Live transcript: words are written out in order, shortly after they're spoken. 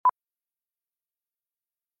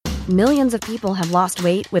Millions of people have lost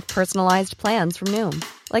weight with personalized plans from Noom.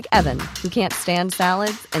 Like Evan, who can't stand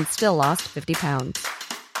salads and still lost 50 pounds.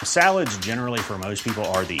 Salads generally for most people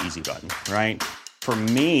are the easy button, right? For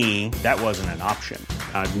me, that wasn't an option.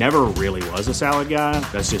 I never really was a salad guy.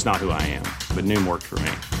 That's just not who I am. But Noom worked for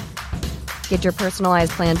me. Get your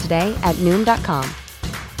personalized plan today at Noom.com.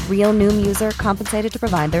 Real Noom user compensated to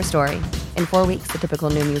provide their story. In 4 weeks, the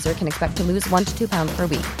typical Noom user can expect to lose 1 to 2 pounds per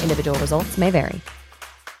week. Individual results may vary.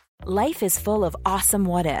 Life is full of awesome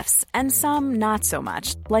what-ifs, and some not so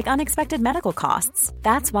much, like unexpected medical costs.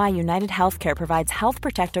 That's why United Healthcare provides Health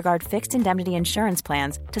Protector Guard fixed indemnity insurance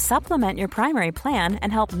plans to supplement your primary plan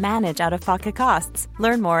and help manage out-of-pocket costs.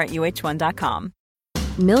 Learn more at UH1.com.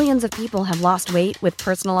 Millions of people have lost weight with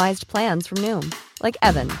personalized plans from Noom. Like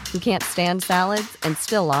Evan, who can't stand salads and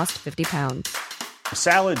still lost 50 pounds.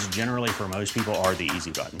 Salads generally for most people are the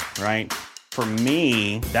easy button, right? For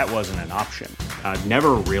me, that wasn't an option. I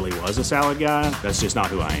never really was a salad guy. That's just not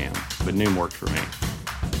who I am. But Noom worked for me.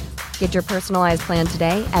 Get your personalized plan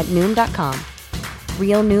today at Noom.com.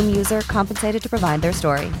 Real Noom user compensated to provide their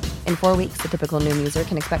story. In 4 weeks, the typical Noom user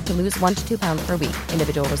can expect to lose 1 to 2 pounds per week.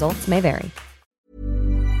 Individual results may vary.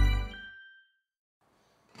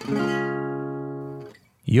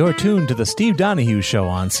 You're tuned to the Steve Donahue Show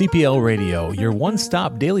on CPL Radio, your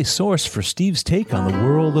one-stop daily source for Steve's take on the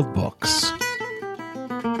world of books.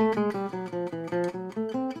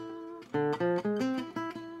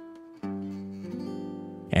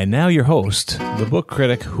 And now your host, the book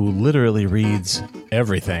critic who literally reads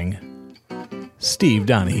everything, Steve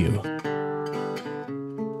Donahue.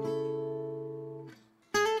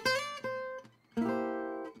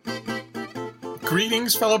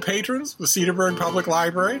 Greetings, fellow patrons of the Cedarburg Public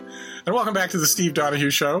Library, and welcome back to the Steve Donahue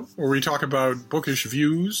Show, where we talk about bookish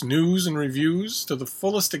views, news, and reviews to the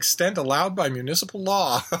fullest extent allowed by municipal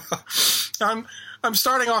law. I'm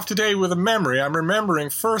starting off today with a memory. I'm remembering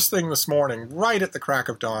first thing this morning, right at the crack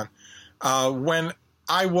of dawn, when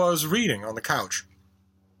I was reading on the couch.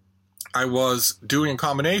 I was doing a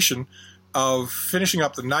combination of finishing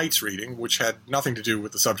up the night's reading, which had nothing to do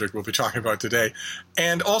with the subject we'll be talking about today,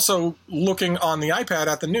 and also looking on the iPad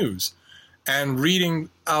at the news and reading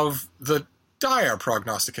of the dire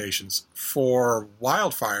prognostications for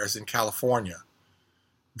wildfires in California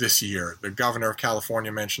this year. The governor of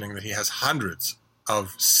California mentioning that he has hundreds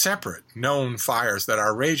of separate known fires that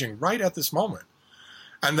are raging right at this moment,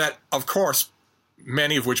 and that, of course,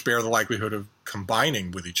 many of which bear the likelihood of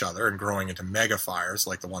combining with each other and growing into mega fires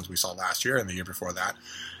like the ones we saw last year and the year before that.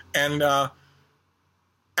 And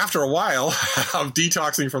after a while of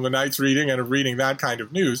detoxing from the night's reading and of reading that kind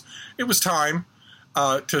of news, it was time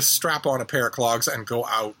to strap on a pair of clogs and go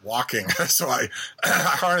out walking. So I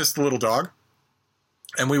harnessed the little dog,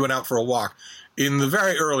 and we went out for a walk in the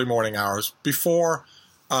very early morning hours before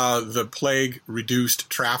the plague-reduced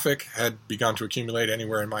traffic had begun to accumulate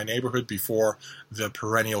anywhere in my neighborhood, before the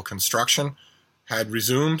perennial construction had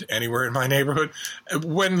resumed anywhere in my neighborhood,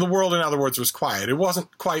 when the world, in other words, was quiet. It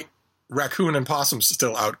wasn't quite raccoon and possums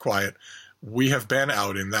still out quiet. We have been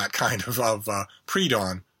out in that kind of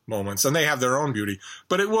pre-dawn moments, and they have their own beauty.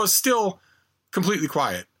 But it was still completely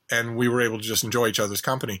quiet, and we were able to just enjoy each other's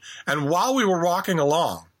company. And while we were walking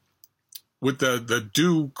along, with the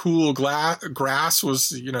dew cool grass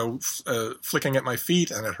was, flicking at my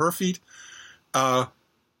feet and at her feet,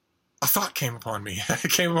 a thought came upon me. It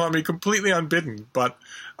came upon me completely unbidden, but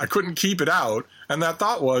I couldn't keep it out. And that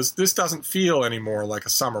thought was, this doesn't feel anymore like a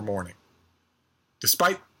summer morning.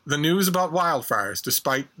 Despite the news about wildfires,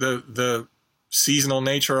 despite the seasonal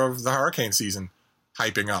nature of the hurricane season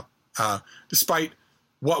hyping up, despite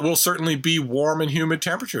what will certainly be warm and humid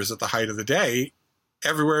temperatures at the height of the day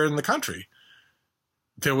everywhere in the country,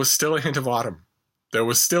 there was still a hint of autumn. There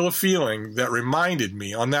was still a feeling that reminded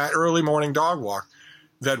me on that early morning dog walk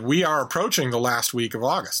that we are approaching the last week of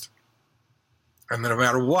August. And that no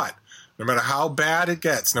matter what, no matter how bad it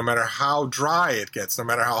gets, no matter how dry it gets, no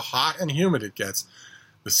matter how hot and humid it gets,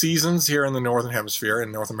 the seasons here in the Northern Hemisphere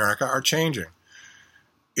in North America are changing.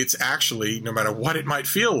 It's actually, no matter what it might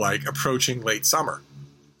feel like, approaching late summer.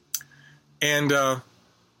 And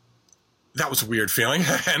that was a weird feeling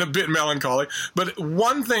and a bit melancholy. But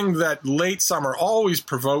one thing that late summer always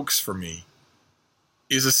provokes for me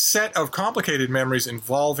is a set of complicated memories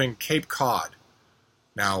involving Cape Cod.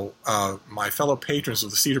 Now, my fellow patrons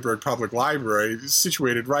of the Cedarburg Public Library,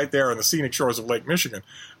 situated right there on the scenic shores of Lake Michigan,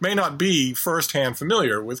 may not be firsthand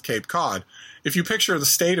familiar with Cape Cod. If you picture the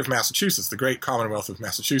state of Massachusetts, the great Commonwealth of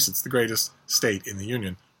Massachusetts, the greatest state in the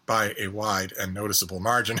Union by a wide and noticeable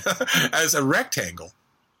margin, as a rectangle,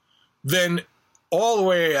 then all the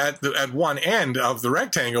way at one end of the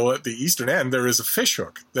rectangle, at the eastern end, there is a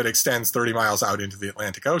fishhook that extends 30 miles out into the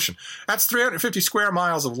Atlantic Ocean. That's 350 square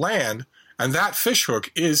miles of land, and that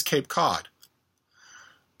fishhook is Cape Cod,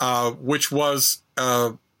 which was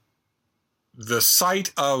the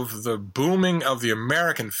site of the booming of the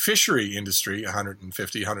American fishery industry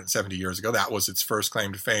 150, 170 years ago. That was its first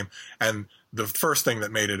claim to fame, and the first thing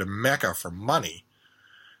that made it a mecca for money.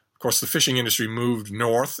 Of course, the fishing industry moved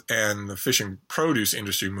north, and the fishing produce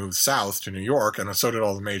industry moved south to New York, and so did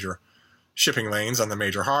all the major shipping lanes on the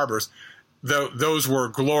major harbors. Those were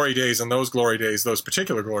glory days, and those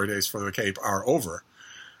particular glory days for the Cape are over.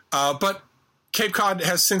 But Cape Cod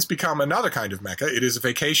has since become another kind of mecca. It is a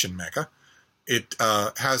vacation mecca. It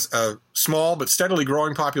has a small but steadily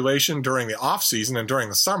growing population during the off-season, and during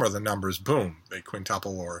the summer the numbers boom. They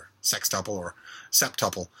quintuple or sextuple or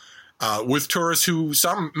septuple. With tourists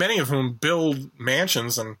many of whom build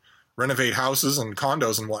mansions and renovate houses and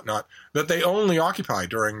condos and whatnot that they only occupy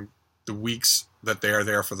during the weeks that they are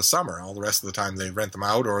there for the summer. All the rest of the time they rent them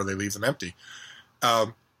out or they leave them empty.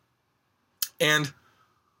 And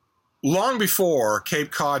long before Cape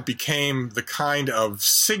Cod became the kind of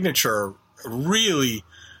signature, really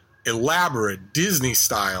elaborate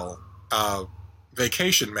Disney-style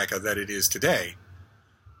vacation mecca that it is today,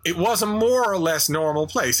 it was a more or less normal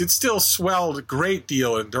place. It still swelled a great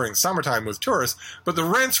deal during summertime with tourists, but the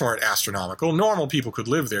rents weren't astronomical. Normal people could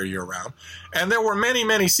live there year-round. And there were many,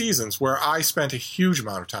 many seasons where I spent a huge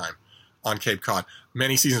amount of time on Cape Cod.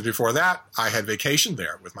 Many seasons before that, I had vacationed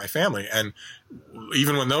there with my family. And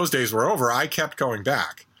even when those days were over, I kept going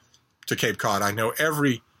back to Cape Cod. I know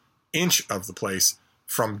every inch of the place,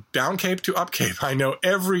 from down Cape to up Cape. I know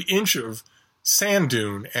every inch of sand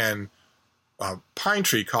dune and pine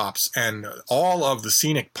tree copse and all of the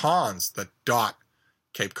scenic ponds that dot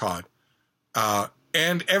Cape Cod,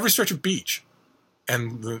 and every stretch of beach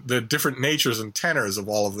and the different natures and tenors of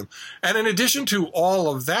all of them. And in addition to all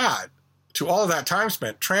of that time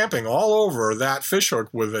spent tramping all over that fishhook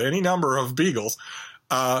with any number of beagles,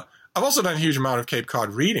 I've also done a huge amount of Cape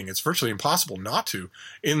Cod reading. It's virtually impossible not to.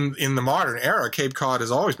 In the modern era, Cape Cod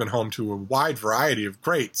has always been home to a wide variety of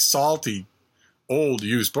great, salty, old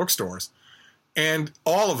used bookstores. And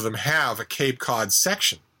all of them have a Cape Cod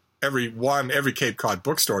section. Every Cape Cod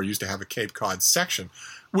bookstore used to have a Cape Cod section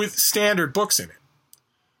with standard books in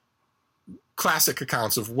it. Classic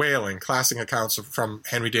accounts of whaling, classic accounts from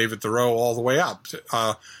Henry David Thoreau all the way up,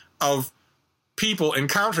 of people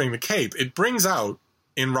encountering the Cape. It brings out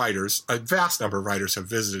in writers, a vast number of writers have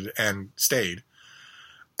visited and stayed,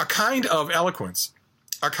 a kind of eloquence,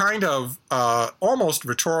 a kind of almost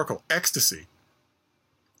rhetorical ecstasy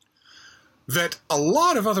that a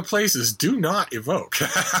lot of other places do not evoke.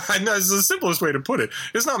 And that's the simplest way to put it.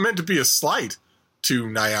 It's not meant to be a slight to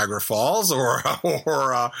Niagara Falls or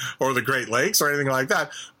the Great Lakes or anything like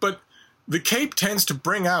that, but the Cape tends to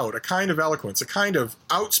bring out a kind of eloquence, a kind of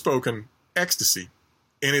outspoken ecstasy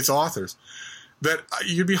in its authors that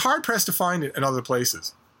you'd be hard-pressed to find it in other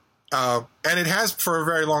places. And it has for a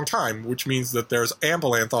very long time, which means that there's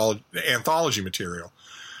ample anthology material.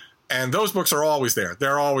 And those books are always there.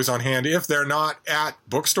 They're always on hand. If they're not at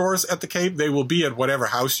bookstores at the Cape, they will be at whatever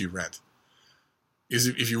house you rent.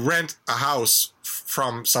 If you rent a house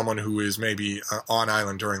from someone who is maybe on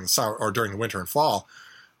island during the summer or during the winter and fall,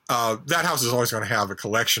 that house is always going to have a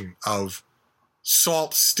collection of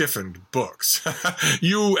salt-stiffened books.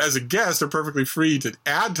 You, as a guest, are perfectly free to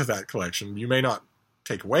add to that collection. You may not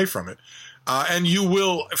take away from it. And you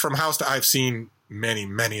will, from house to, I've seen many,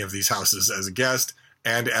 many of these houses as a guest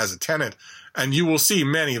and as a tenant, and you will see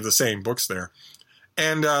many of the same books there.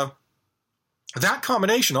 And that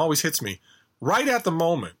combination always hits me right at the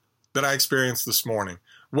moment that I experienced this morning,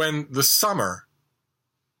 when the summer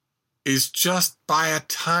is just by a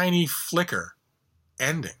tiny flicker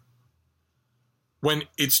ending, when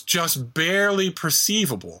it's just barely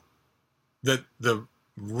perceivable that the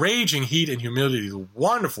raging heat and humidity, the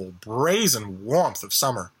wonderful brazen warmth of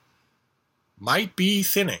summer might be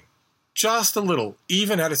thinning just a little,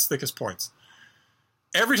 even at its thickest points.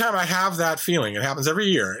 Every time I have that feeling, it happens every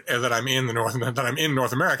year that I'm in North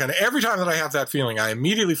America, and every time that I have that feeling, I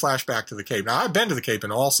immediately flash back to the Cape. Now, I've been to the Cape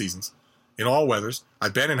in all seasons, in all weathers.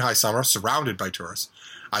 I've been in high summer, surrounded by tourists.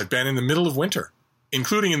 I've been in the middle of winter,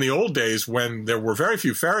 including in the old days when there were very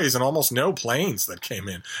few ferries and almost no planes that came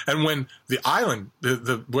in, and when the island,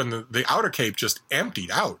 when the outer Cape just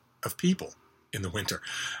emptied out of people in the winter.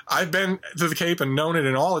 I've been to the Cape and known it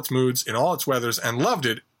in all its moods, in all its weathers, and loved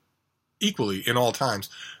it equally in all times.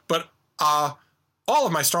 But all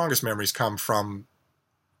of my strongest memories come from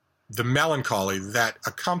the melancholy that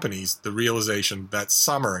accompanies the realization that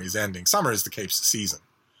summer is ending. Summer is the Cape's season,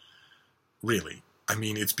 really. I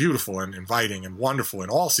mean, it's beautiful and inviting and wonderful in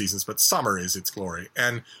all seasons, but summer is its glory.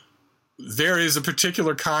 And there is a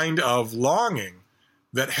particular kind of longing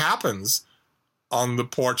that happens on the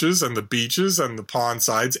porches and the beaches and the pond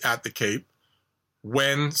sides at the Cape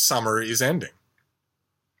when summer is ending.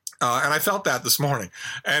 And I felt that this morning.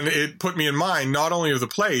 And it put me in mind not only of the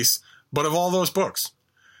place, but of all those books.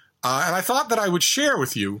 And I thought that I would share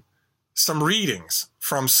with you some readings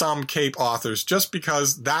from some Cape authors, just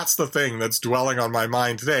because that's the thing that's dwelling on my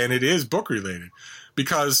mind today. And it is book related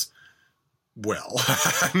because, well,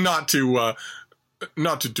 not to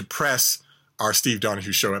depress our Steve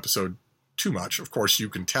Donahue Show episode too much. Of course, you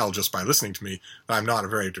can tell just by listening to me that I'm not a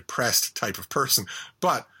very depressed type of person.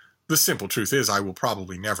 But the simple truth is I will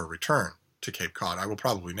probably never return to Cape Cod. I will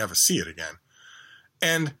probably never see it again.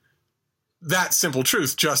 And that simple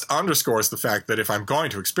truth just underscores the fact that if I'm going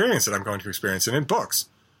to experience it, I'm going to experience it in books.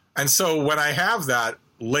 And so when I have that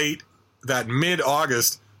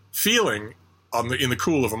mid-August feeling in the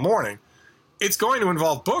cool of a morning, it's going to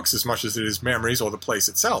involve books as much as it is memories or the place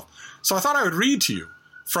itself. So I thought I would read to you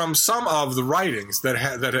from some of the writings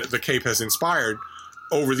that the Cape has inspired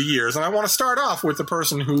over the years. And I want to start off with the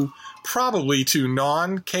person who probably to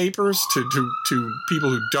non-Capers, to people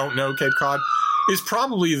who don't know Cape Cod, is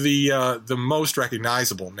probably the most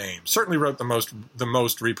recognizable name. Certainly wrote the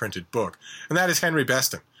most reprinted book, and that is Henry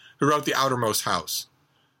Beston, who wrote The Outermost House,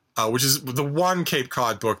 which is the one Cape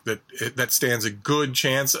Cod book that stands a good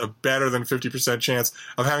chance, a better than 50% chance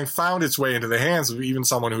of having found its way into the hands of even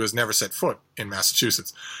someone who has never set foot in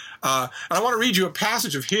Massachusetts. And I want to read you a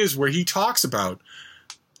passage of his where he talks about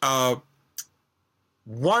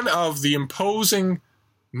one of the imposing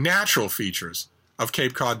natural features of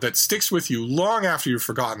Cape Cod that sticks with you long after you've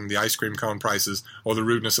forgotten the ice cream cone prices or the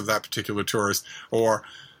rudeness of that particular tourist or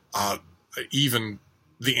even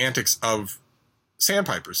the antics of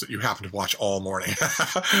sandpipers that you happen to watch all morning.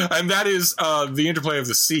 And that is the interplay of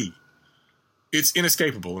the sea. It's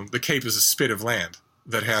inescapable. The Cape is a spit of land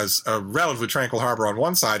that has a relatively tranquil harbor on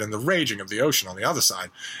one side and the raging of the ocean on the other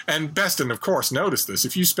side. And Beston, of course, noticed this.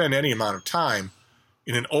 If you spend any amount of time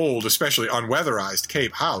in an old, especially unweatherized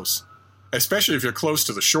Cape house, especially if you're close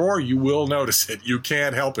to the shore, you will notice it. You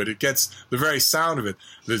can't help it. It gets the very sound of it,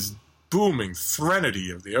 this booming threnody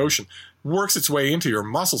of the ocean, works its way into your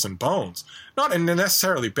muscles and bones. Not in a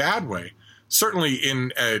necessarily bad way, certainly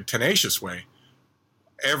in a tenacious way.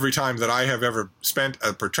 Every time that I have ever spent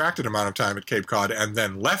a protracted amount of time at Cape Cod and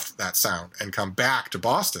then left that sound and come back to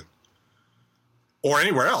Boston, or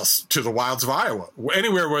anywhere else, to the wilds of Iowa,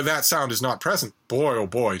 anywhere where that sound is not present, boy, oh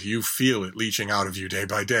boy, do you feel it leaching out of you day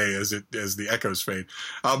by day as the echoes fade.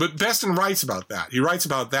 But Beston writes about that. He writes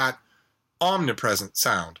about that omnipresent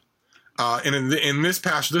sound. And in this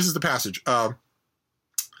passage, this is the passage.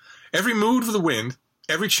 Every mood of the wind,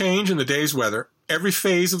 every change in the day's weather, every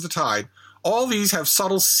phase of the tide, all these have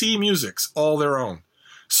subtle sea musics, all their own.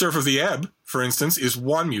 Surf of the ebb, for instance, is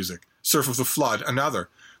one music, surf of the flood another.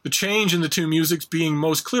 The change in the two musics being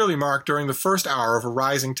most clearly marked during the first hour of a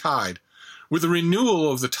rising tide. With the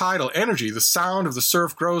renewal of the tidal energy, the sound of the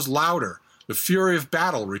surf grows louder. The fury of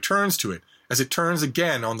battle returns to it as it turns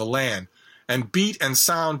again on the land, and beat and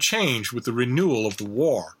sound change with the renewal of the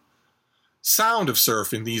war. Sound of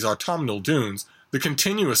surf in these autumnal dunes, the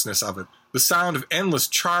continuousness of it, the sound of endless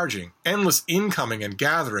charging, endless incoming and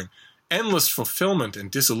gathering, endless fulfillment and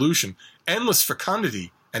dissolution, endless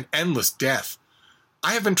fecundity and endless death.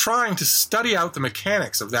 I have been trying to study out the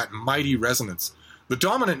mechanics of that mighty resonance. The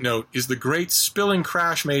dominant note is the great spilling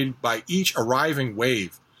crash made by each arriving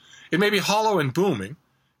wave. It may be hollow and booming.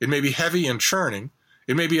 It may be heavy and churning.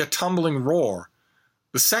 It may be a tumbling roar.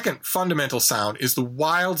 The second fundamental sound is the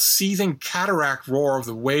wild, seething cataract roar of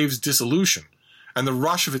the wave's dissolution and the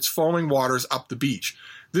rush of its foaming waters up the beach.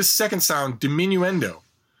 This second sound, diminuendo.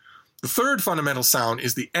 The third fundamental sound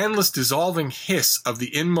is the endless dissolving hiss of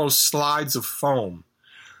the inmost slides of foam.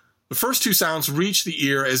 The first two sounds reach the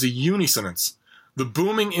ear as a unisonance, the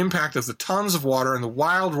booming impact of the tons of water and the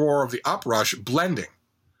wild roar of the uprush blending.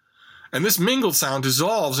 And this mingled sound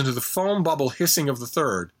dissolves into the foam bubble hissing of the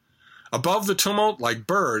third. Above the tumult, like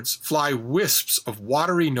birds, fly wisps of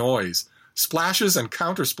watery noise, splashes and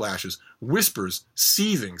countersplashes, whispers,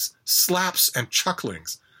 seethings, slaps and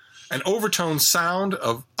chucklings, an overtone sound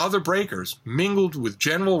of other breakers mingled with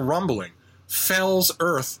general rumbling, fells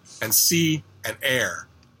earth and sea and air.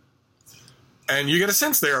 And you get a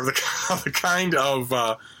sense there of the kind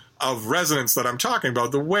of resonance that I'm talking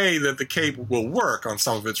about, the way that the Cape will work on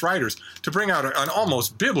some of its writers to bring out an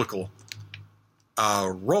almost biblical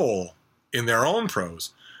role in their own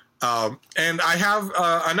prose. And I have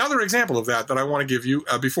another example of that I want to give you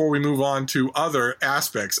before we move on to other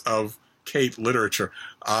aspects of Cape literature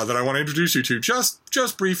that I want to introduce you to.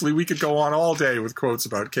 Just briefly, we could go on all day with quotes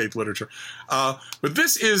about Cape literature. But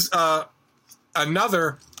this is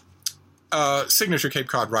another signature Cape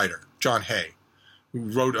Cod writer, John Hay,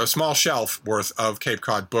 who wrote a small shelf worth of Cape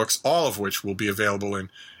Cod books, all of which will be available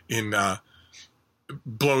in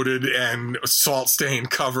bloated and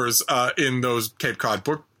salt-stained covers in those Cape Cod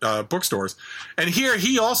bookstores. And here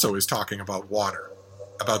he also is talking about water,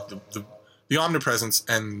 about the omnipresence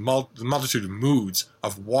and the multitude of moods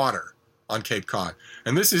of water on Cape Cod.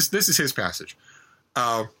 And this is his passage.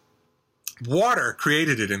 Water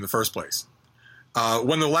created it in the first place.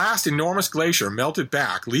 When the last enormous glacier melted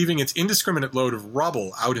back, leaving its indiscriminate load of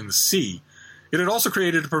rubble out in the sea, it had also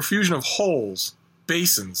created a profusion of holes,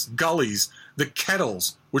 basins, gullies, the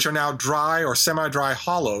kettles, which are now dry or semi-dry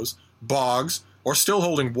hollows, bogs, or still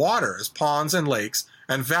holding water as ponds and lakes,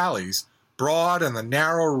 and valleys, broad and the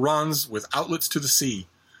narrow runs with outlets to the sea.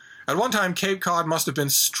 At one time, Cape Cod must have been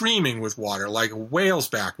streaming with water like a whale's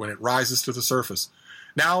back when it rises to the surface.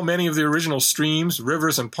 Now many of the original streams,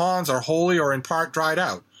 rivers, and ponds are wholly or in part dried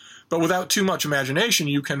out, but without too much imagination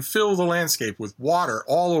you can fill the landscape with water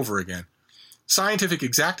all over again. Scientific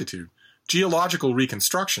exactitude, geological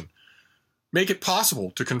reconstruction, make it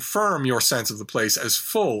possible to confirm your sense of the place as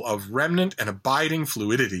full of remnant and abiding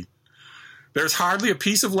fluidity. There's hardly a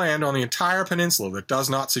piece of land on the entire peninsula that does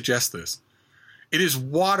not suggest this. It is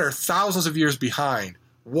water thousands of years behind,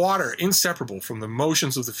 water inseparable from the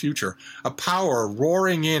motions of the future, a power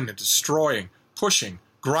roaring in and destroying, pushing,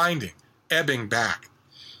 grinding, ebbing back.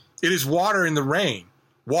 It is water in the rain,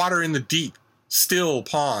 water in the deep, still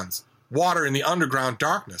ponds, water in the underground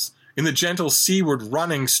darkness, in the gentle seaward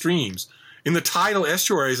running streams, in the tidal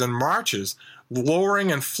estuaries and marshes,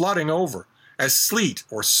 lowering and flooding over, as sleet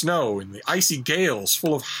or snow in the icy gales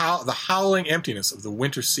full of the howling emptiness of the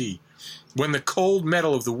winter sea, when the cold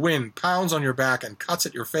metal of the wind pounds on your back and cuts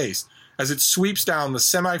at your face, as it sweeps down the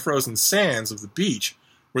semi-frozen sands of the beach,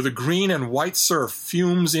 where the green and white surf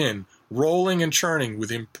fumes in, rolling and churning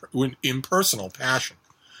with impersonal passion.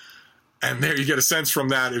 And there you get a sense from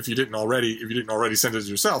that, if you didn't already send it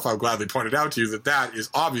yourself, I'll gladly point it out to you that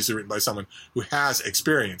is obviously written by someone who has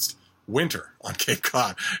experienced winter on Cape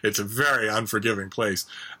Cod. It's a very unforgiving place.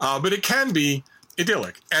 But it can be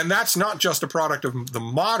idyllic. And that's not just a product of the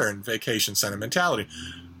modern vacation sentimentality.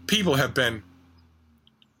 People have been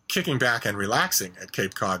kicking back and relaxing at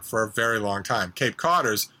Cape Cod for a very long time. Cape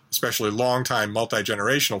Codders, especially long-time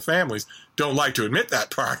multi-generational families, don't like to admit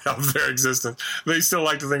that part of their existence. They still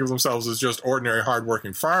like to think of themselves as just ordinary,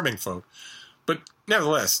 hard-working farming folk. But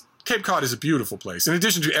nevertheless, Cape Cod is a beautiful place. In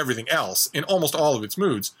addition to everything else, in almost all of its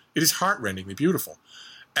moods, it is heart-rendingly beautiful.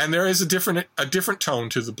 And there is a different tone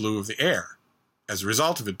to the blue of the air, as a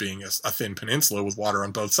result of it being a thin peninsula with water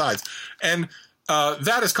on both sides. And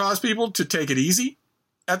that has caused people to take it easy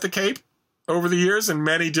at the Cape over the years in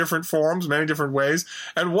many different forms, many different ways.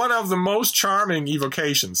 And one of the most charming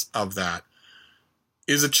evocations of that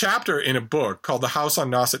is a chapter in a book called The House on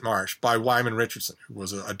Nauset Marsh by Wyman Richardson, who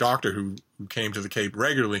was a doctor who came to the Cape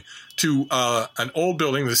regularly, to an old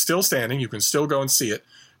building that's still standing, you can still go and see it,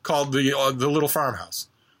 called the Little Farmhouse.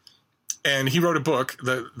 And he wrote a book,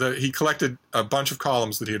 he collected a bunch of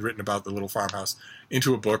columns that he had written about the Little Farmhouse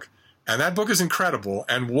into a book, and that book is incredible,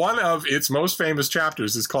 and one of its most famous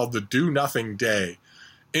chapters is called The Do-Nothing Day,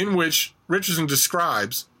 in which Richardson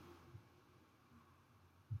describes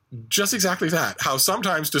just exactly that, how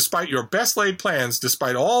sometimes, despite your best-laid plans,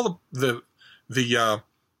 despite all the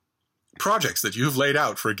projects that you've laid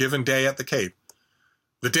out for a given day at the Cape,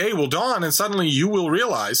 the day will dawn and suddenly you will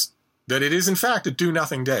realize that it is in fact a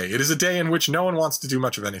do-nothing day. It is a day in which no one wants to do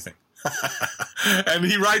much of anything. And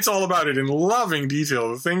he writes all about it in loving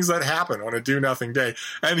detail, the things that happen on a do-nothing day.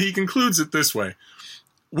 And he concludes it this way: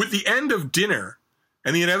 with the end of dinner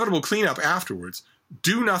and the inevitable cleanup afterwards,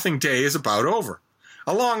 do-nothing day is about over.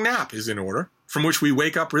 A long nap is in order, from which we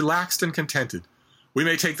wake up relaxed and contented. We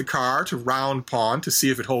may take the car to Round Pond to see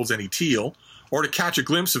if it holds any teal, or to catch a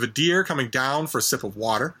glimpse of a deer coming down for a sip of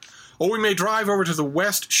water, or we may drive over to the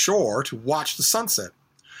west shore to watch the sunset.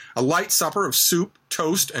 A light supper of soup,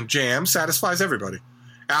 toast, and jam satisfies everybody.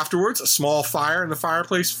 Afterwards, a small fire in the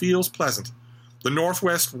fireplace feels pleasant. The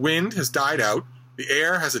northwest wind has died out, the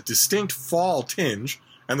air has a distinct fall tinge,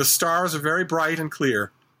 and the stars are very bright and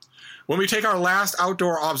clear. When we take our last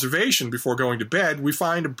outdoor observation before going to bed, we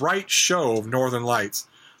find a bright show of northern lights.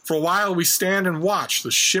 For a while we stand and watch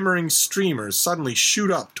the shimmering streamers suddenly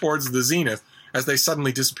shoot up towards the zenith as they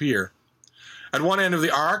suddenly disappear. At one end of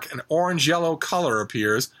the arc, an orange-yellow color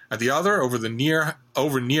appears. At the other, over near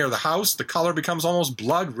the house, the color becomes almost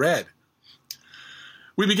blood red.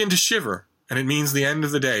 We begin to shiver, and it means the end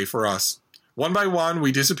of the day for us. One by one,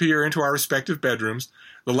 we disappear into our respective bedrooms.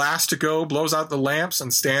 The last to go blows out the lamps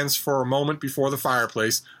and stands for a moment before the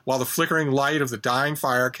fireplace, while the flickering light of the dying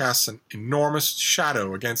fire casts an enormous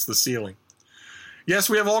shadow against the ceiling. Yes,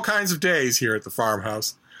 we have all kinds of days here at the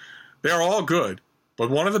farmhouse. They are all good,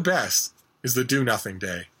 but one of the best is the do-nothing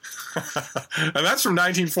day. And that's from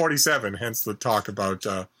 1947, hence the talk about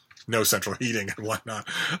no central heating and whatnot.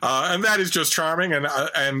 And that is just charming, and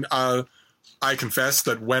I confess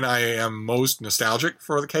that when I am most nostalgic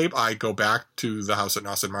for the Cape, I go back to the house at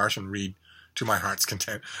Nauset Marsh and read to my heart's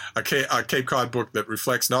content a Cape Cod book that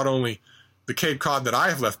reflects not only the Cape Cod that I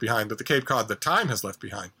have left behind, but the Cape Cod that time has left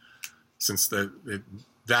behind, since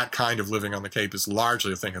that kind of living on the Cape is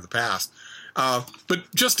largely a thing of the past.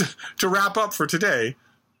 But just to wrap up for today,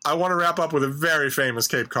 I want to wrap up with a very famous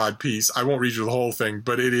Cape Cod piece. I won't read you the whole thing,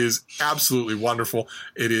 but it is absolutely wonderful.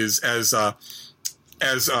 It is, as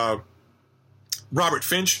Robert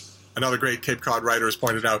Finch, another great Cape Cod writer, has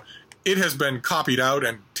pointed out, it has been copied out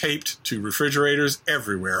and taped to refrigerators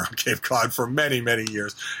everywhere on Cape Cod for many, many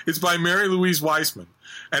years. It's by Mary Louise Weissman,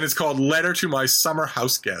 and it's called Letter to My Summer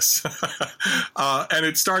House Guests. And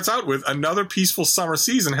it starts out with, another peaceful summer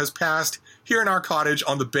season has passed here in our cottage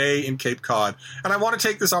on the bay in Cape Cod, and I want to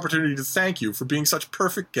take this opportunity to thank you for being such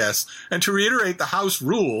perfect guests and to reiterate the house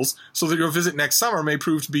rules so that your visit next summer may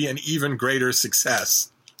prove to be an even greater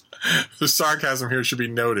success. The sarcasm here should be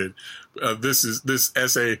noted. This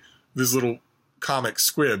essay, this little comic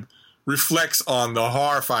squib, reflects on the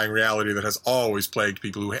horrifying reality that has always plagued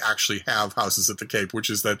people who actually have houses at the Cape,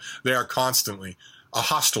 which is that they are constantly a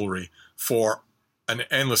hostelry for an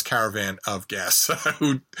endless caravan of guests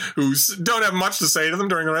who don't have much to say to them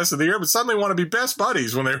during the rest of the year, but suddenly want to be best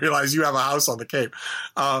buddies when they realize you have a house on the Cape.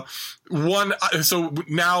 So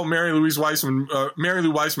now Mary Lou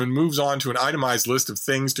Weissman moves on to an itemized list of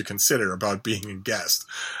things to consider about being a guest.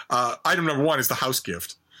 Item number 1 is the house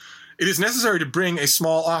gift. It is necessary to bring a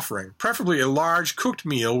small offering, preferably a large cooked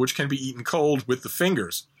meal which can be eaten cold with the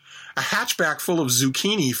fingers. A hatchback full of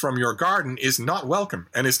zucchini from your garden is not welcome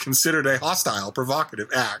and is considered a hostile, provocative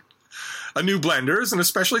act. A new blender is an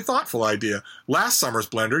especially thoughtful idea. Last summer's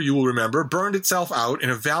blender, you will remember, burned itself out in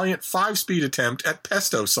a valiant 5-speed attempt at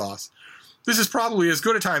pesto sauce. This is probably as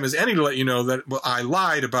good a time as any to let you know that I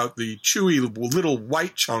lied about the chewy little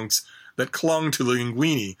white chunks that clung to the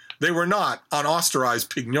linguine. They were not unauthorized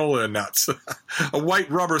pignola nuts. A white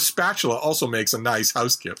rubber spatula also makes a nice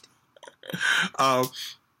house gift. Under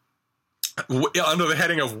the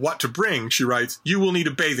heading of what to bring, she writes, you will need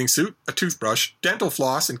a bathing suit, a toothbrush, dental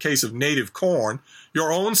floss in case of native corn,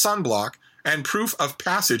 your own sunblock, and proof of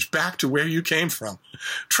passage back to where you came from.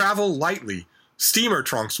 Travel lightly. Steamer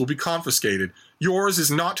trunks will be confiscated. Yours is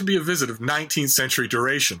not to be a visit of 19th century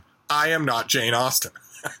duration. I am not Jane Austen.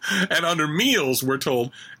 And under meals, we're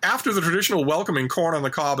told, after the traditional welcoming corn on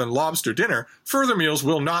the cob and lobster dinner, further meals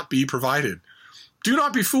will not be provided. Do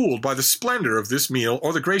not be fooled by the splendor of this meal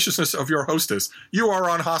or the graciousness of your hostess. You are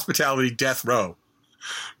on hospitality death row.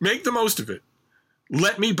 Make the most of it.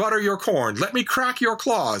 Let me butter your corn. Let me crack your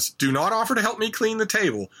claws. Do not offer to help me clean the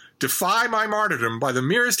table. Defy my martyrdom by the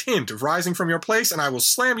merest hint of rising from your place, and I will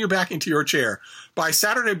slam you back into your chair. By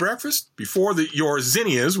Saturday breakfast, before your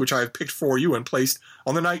zinnias, which I have picked for you and placed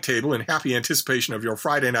on the night table in happy anticipation of your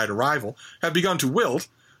Friday night arrival, have begun to wilt,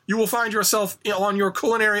 you will find yourself on your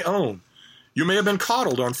culinary own. You may have been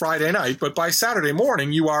coddled on Friday night, but by Saturday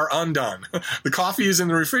morning you are undone. The coffee is in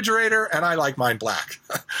the refrigerator, and I like mine black.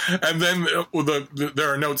 And then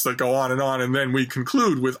there are notes that go on, and then we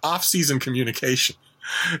conclude with off-season communication.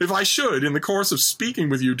 If I should, in the course of speaking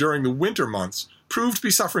with you during the winter months, prove to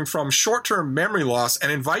be suffering from short-term memory loss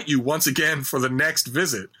and invite you once again for the next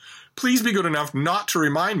visit, please be good enough not to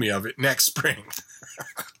remind me of it next spring.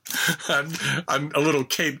 A little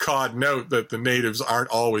Cape Cod note that the natives aren't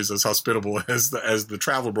always as hospitable as the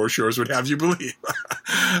travel brochures would have you believe.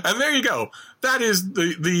 And there you go. That is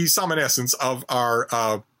the sum and essence of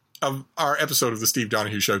our episode of the Steve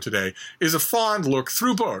Donahue Show today, is a fond look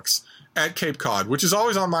through books at Cape Cod, which is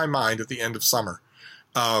always on my mind at the end of summer.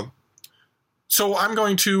 So I'm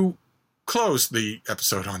going to close the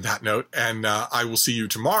episode on that note, and I will see you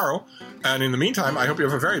tomorrow. And in the meantime, I hope you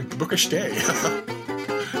have a very bookish day.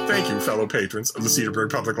 Thank you, fellow patrons of the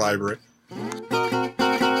Cedarburg Public Library.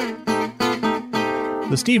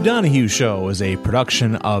 The Steve Donahue Show is a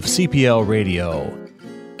production of CPL Radio,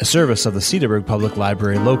 a service of the Cedarburg Public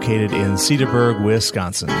Library located in Cedarburg,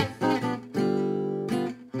 Wisconsin.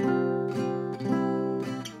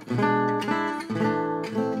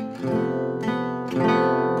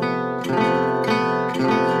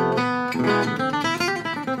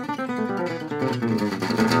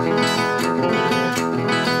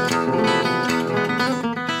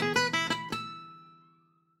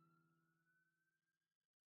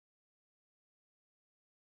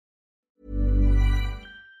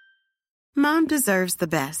 Mom deserves the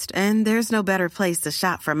best, and there's no better place to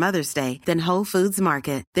shop for Mother's Day than Whole Foods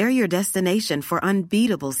Market. They're your destination for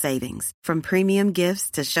unbeatable savings, from premium gifts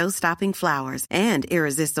to show-stopping flowers and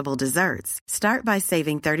irresistible desserts. Start by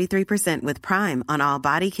saving 33% with Prime on all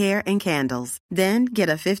body care and candles. Then get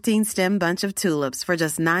a 15-stem bunch of tulips for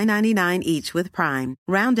just $9.99 each with Prime.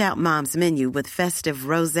 Round out Mom's menu with festive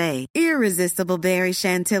rosé, irresistible berry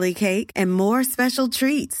chantilly cake, and more special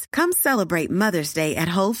treats. Come celebrate Mother's Day at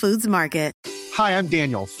Whole Foods Market. Hi, I'm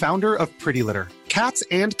Daniel, founder of Pretty Litter. Cats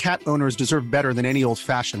and cat owners deserve better than any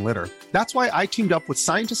old-fashioned litter. That's why I teamed up with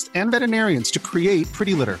scientists and veterinarians to create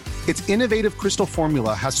Pretty Litter. Its innovative crystal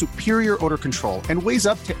formula has superior odor control and weighs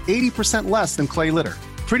up to 80% less than clay litter.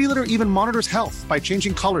 Pretty Litter even monitors health by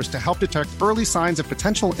changing colors to help detect early signs of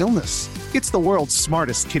potential illness. It's the world's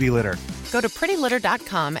smartest kitty litter. Go to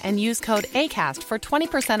prettylitter.com and use code ACAST for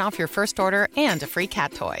 20% off your first order and a free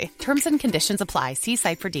cat toy. Terms and conditions apply. See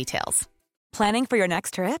site for details. Planning for your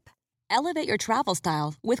next trip? Elevate your travel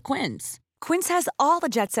style with Quince. Quince has all the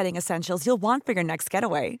jet-setting essentials you'll want for your next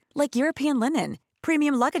getaway, like European linen,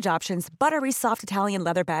 premium luggage options, buttery soft Italian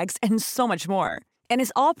leather bags, and so much more. And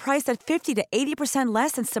is all priced at 50 to 80%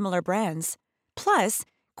 less than similar brands. Plus,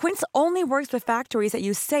 Quince only works with factories that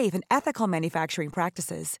use safe and ethical manufacturing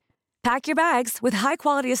practices. Pack your bags with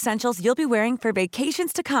high-quality essentials you'll be wearing for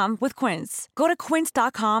vacations to come with Quince. Go to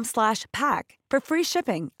quince.com/pack for free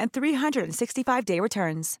shipping and 365-day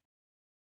returns.